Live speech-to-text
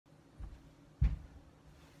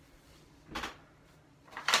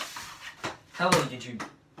Hello, YouTube.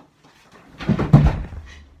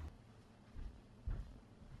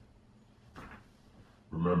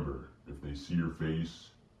 Remember, if they see your face,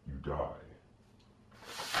 you die.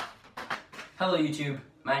 Hello, YouTube.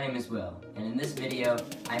 My name is Will, and in this video,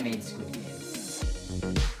 I made Squid Game.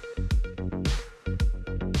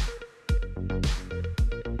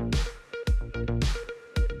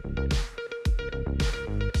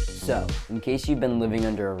 So, in case you've been living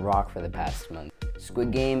under a rock for the past month,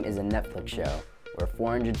 Squid Game is a Netflix show where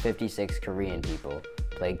 456 Korean people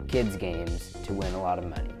play kids games to win a lot of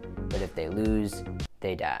money. But if they lose,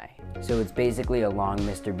 they die. So it's basically a long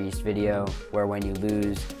Mr. Beast video where when you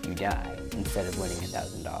lose, you die instead of winning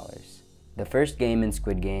 $1,000. The first game in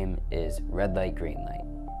Squid Game is red light, green light.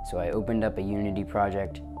 So I opened up a Unity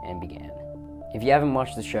project and began. If you haven't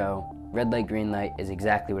watched the show, red light, green light is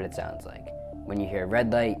exactly what it sounds like. When you hear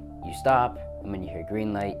red light, you stop, and when you hear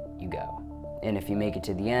green light, you go. And if you make it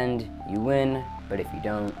to the end, you win, but if you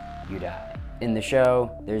don't, you die. In the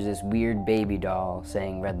show, there's this weird baby doll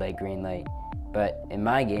saying red light, green light, but in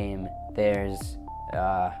my game, there's,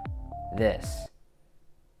 this.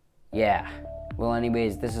 Yeah. Well,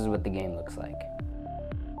 anyways, this is what the game looks like.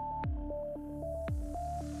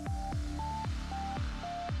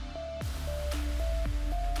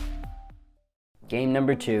 Game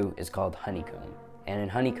number 2 is called Honeycomb, and in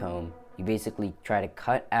Honeycomb, you basically try to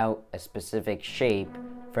cut out a specific shape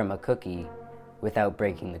from a cookie without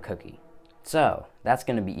breaking the cookie. So, that's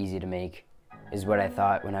gonna be easy to make, is what I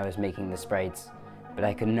thought when I was making the sprites, but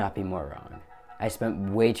I could not be more wrong. I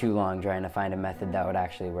spent way too long trying to find a method that would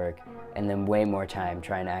actually work, and then way more time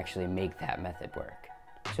trying to actually make that method work.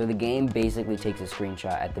 So the game basically takes a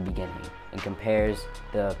screenshot at the beginning and compares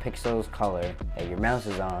the pixel's color that your mouse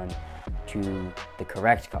is on to the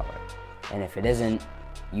correct color, and if it isn't,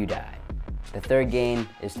 you die. The third game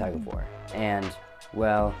is Tug of War, and,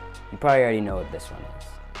 well, you probably already know what this one is.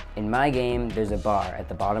 In my game, there's a bar at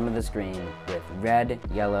the bottom of the screen with red,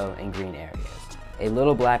 yellow, and green areas. A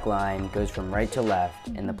little black line goes from right to left,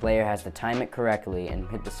 and the player has to time it correctly and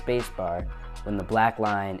hit the space bar when the black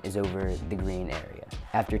line is over the green area.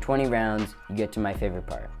 After 20 rounds, you get to my favorite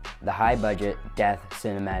part, the high-budget death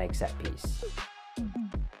cinematic set piece.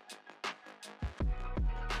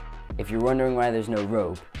 If you're wondering why there's no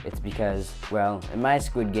rope, it's because, well, in my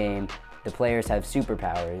Squid Game, the players have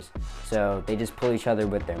superpowers, so they just pull each other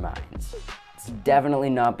with their minds. It's definitely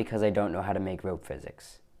not because I don't know how to make rope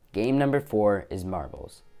physics. Game number 4 is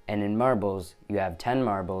marbles, and in marbles, you have 10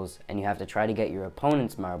 marbles, and you have to try to get your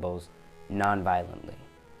opponent's marbles non-violently.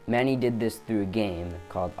 Many did this through a game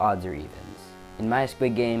called Odds or Evens. In my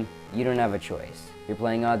Squid Game, you don't have a choice. You're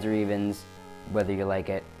playing odds or evens, whether you like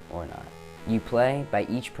it or not. You play by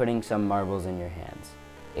each putting some marbles in your hands.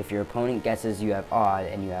 If your opponent guesses you have odd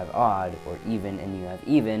and you have odd, or even and you have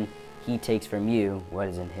even, he takes from you what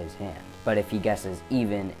is in his hand. But if he guesses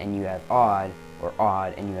even and you have odd, or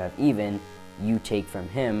odd and you have even, you take from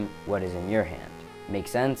him what is in your hand. Make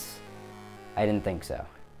sense? I didn't think so.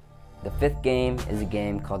 The fifth game is a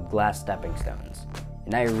game called Glass Stepping Stones,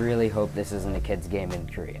 and I really hope this isn't a kid's game in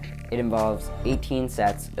Korea. It involves 18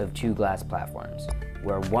 sets of 2 glass platforms,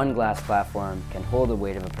 where one glass platform can hold the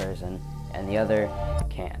weight of a person and the other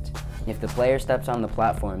can't. If the player steps on the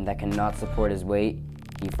platform that cannot support his weight,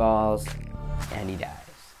 he falls and he dies.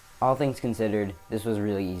 All things considered, this was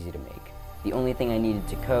really easy to make. The only thing I needed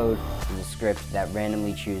to code was a script that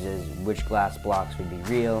randomly chooses which glass blocks would be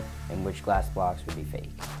real and which glass blocks would be fake.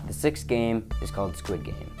 The sixth game is called Squid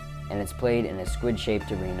Game, and it's played in a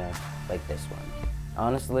squid-shaped arena like this one.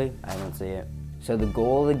 Honestly, I don't see it. So the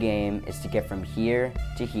goal of the game is to get from here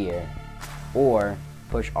to here, or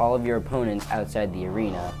push all of your opponents outside the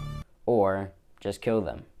arena, or just kill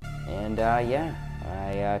them. And yeah,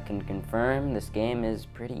 I can confirm this game is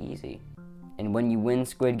pretty easy. And when you win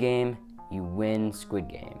Squid Game, you win Squid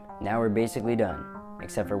Game. Now we're basically done,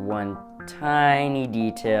 except for one tiny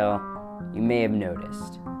detail you may have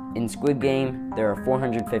noticed. In Squid Game, there are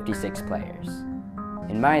 456 players.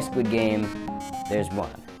 In my Squid Game, there's 1.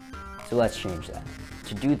 So let's change that.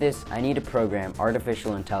 To do this, I need to program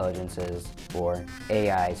artificial intelligences, or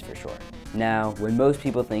AIs for short. Now, when most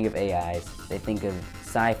people think of AIs, they think of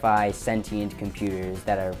sci-fi sentient computers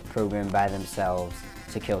that are programmed by themselves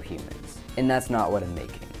to kill humans. And that's not what I'm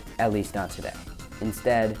making, at least not today.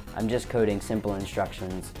 Instead, I'm just coding simple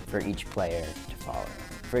instructions for each player to follow.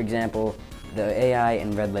 For example, the AI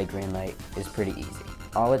in red light, green light is pretty easy.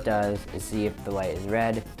 All it does is see if the light is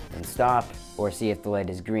red and stop, or see if the light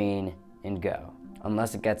is green and go.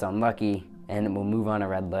 Unless it gets unlucky, and it will move on a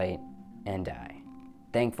red light and die.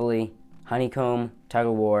 Thankfully, Honeycomb, Tug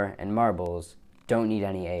of War, and Marbles don't need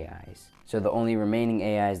any AIs. So the only remaining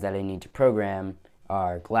AIs that I need to program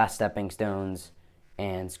are Glass Stepping Stones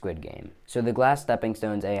and Squid Game. So the Glass Stepping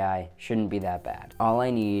Stones AI shouldn't be that bad. All I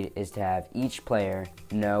need is to have each player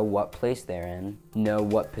know what place they're in, know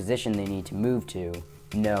what position they need to move to,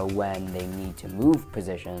 know when they need to move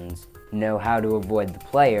positions, know how to avoid the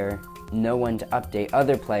player, know when to update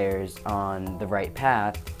other players on the right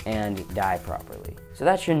path, and die properly. So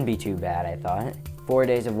that shouldn't be too bad, I thought. 4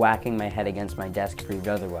 days of whacking my head against my desk proved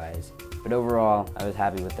otherwise, but overall, I was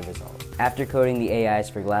happy with the result. After coding the AIs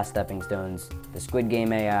for Glass Stepping Stones, the Squid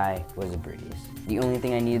Game AI was a breeze. The only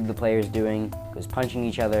thing I needed the players doing was punching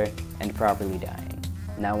each other and properly dying.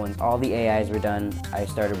 Now once all the AIs were done, I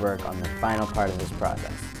started work on the final part of this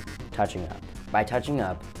process, touching up. By touching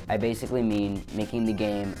up, I basically mean making the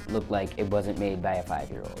game look like it wasn't made by a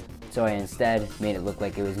 5-year-old. So I instead made it look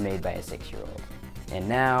like it was made by a 6-year-old. And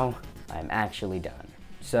now, I'm actually done.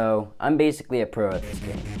 So, I'm basically a pro at this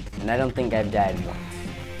game, and I don't think I've died once.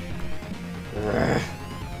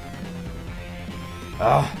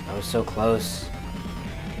 Oh, that was so close.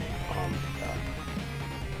 Oh my god.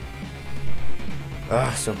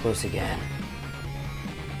 Oh, so close again.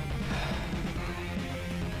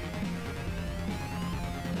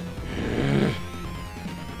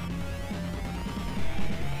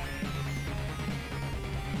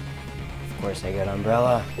 Of course I got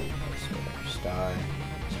umbrella. Star.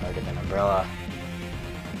 It's harder than umbrella.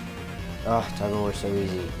 Oh, Tug of War so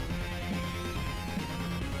easy.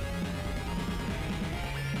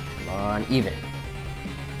 Come on, even.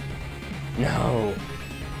 No.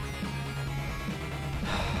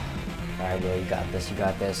 Alright, Will, you got this, you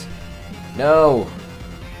got this. No!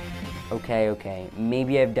 Okay,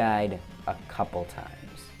 maybe I've died a couple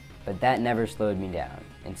times, but that never slowed me down.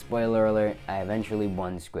 And spoiler alert, I eventually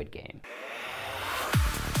won Squid Game.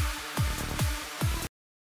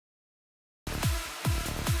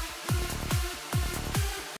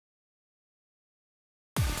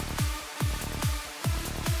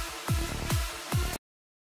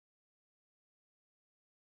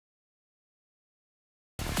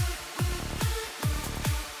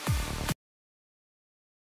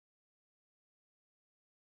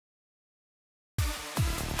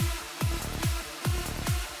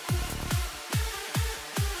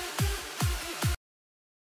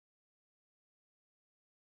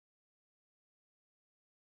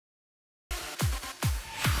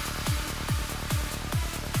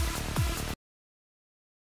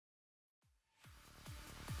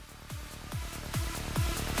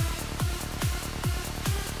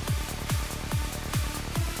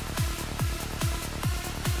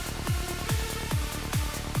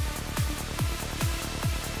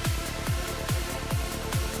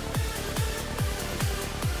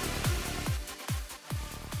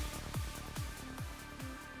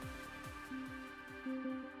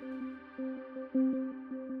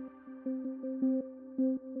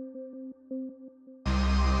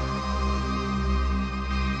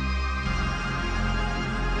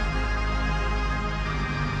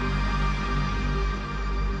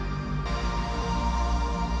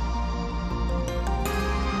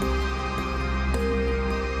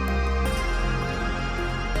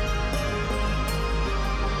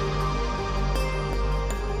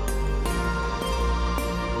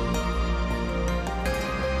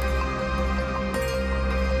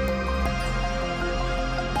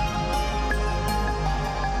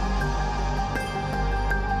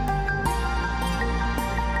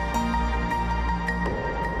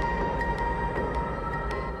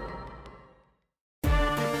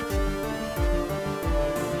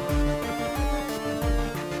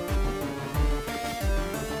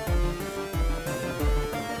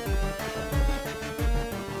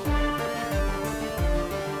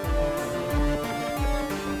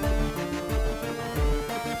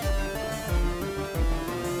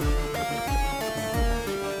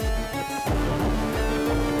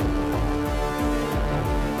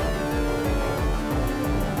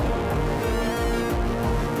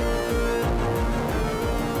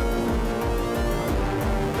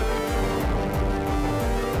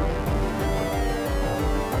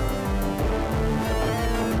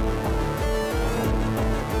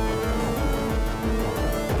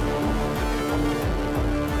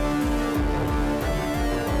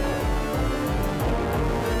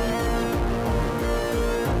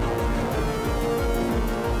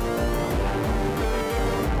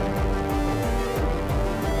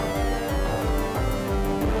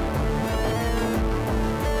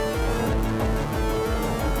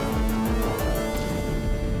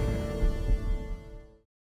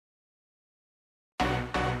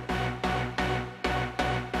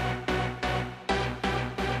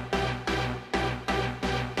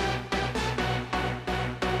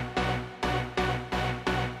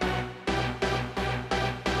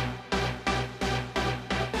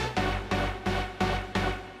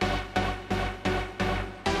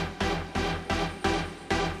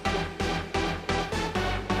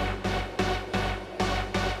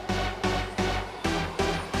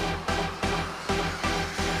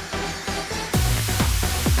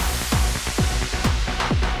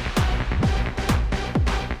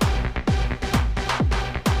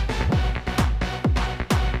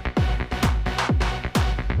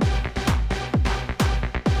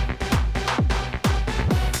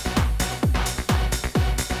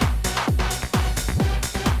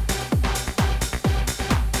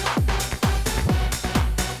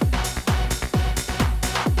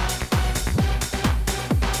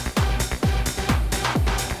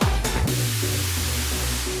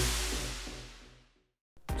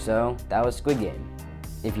 So that was Squid Game.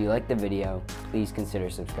 If you liked the video, please consider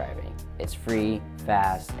subscribing. It's free,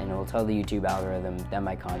 fast, and it will tell the YouTube algorithm that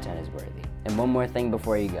my content is worthy. And one more thing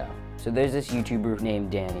before you go. So there's this YouTuber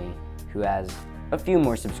named Danny who has a few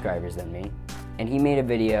more subscribers than me, and he made a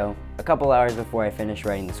video a couple hours before I finished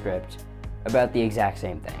writing the script about the exact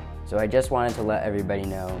same thing. So I just wanted to let everybody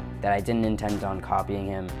know that I didn't intend on copying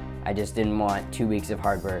him. I just didn't want 2 weeks of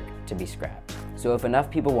hard work to be scrapped. So if enough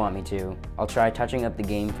people want me to, I'll try touching up the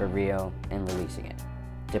game for real and releasing it,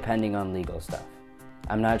 depending on legal stuff.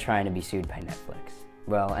 I'm not trying to be sued by Netflix.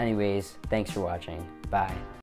 Well, anyways, thanks for watching. Bye.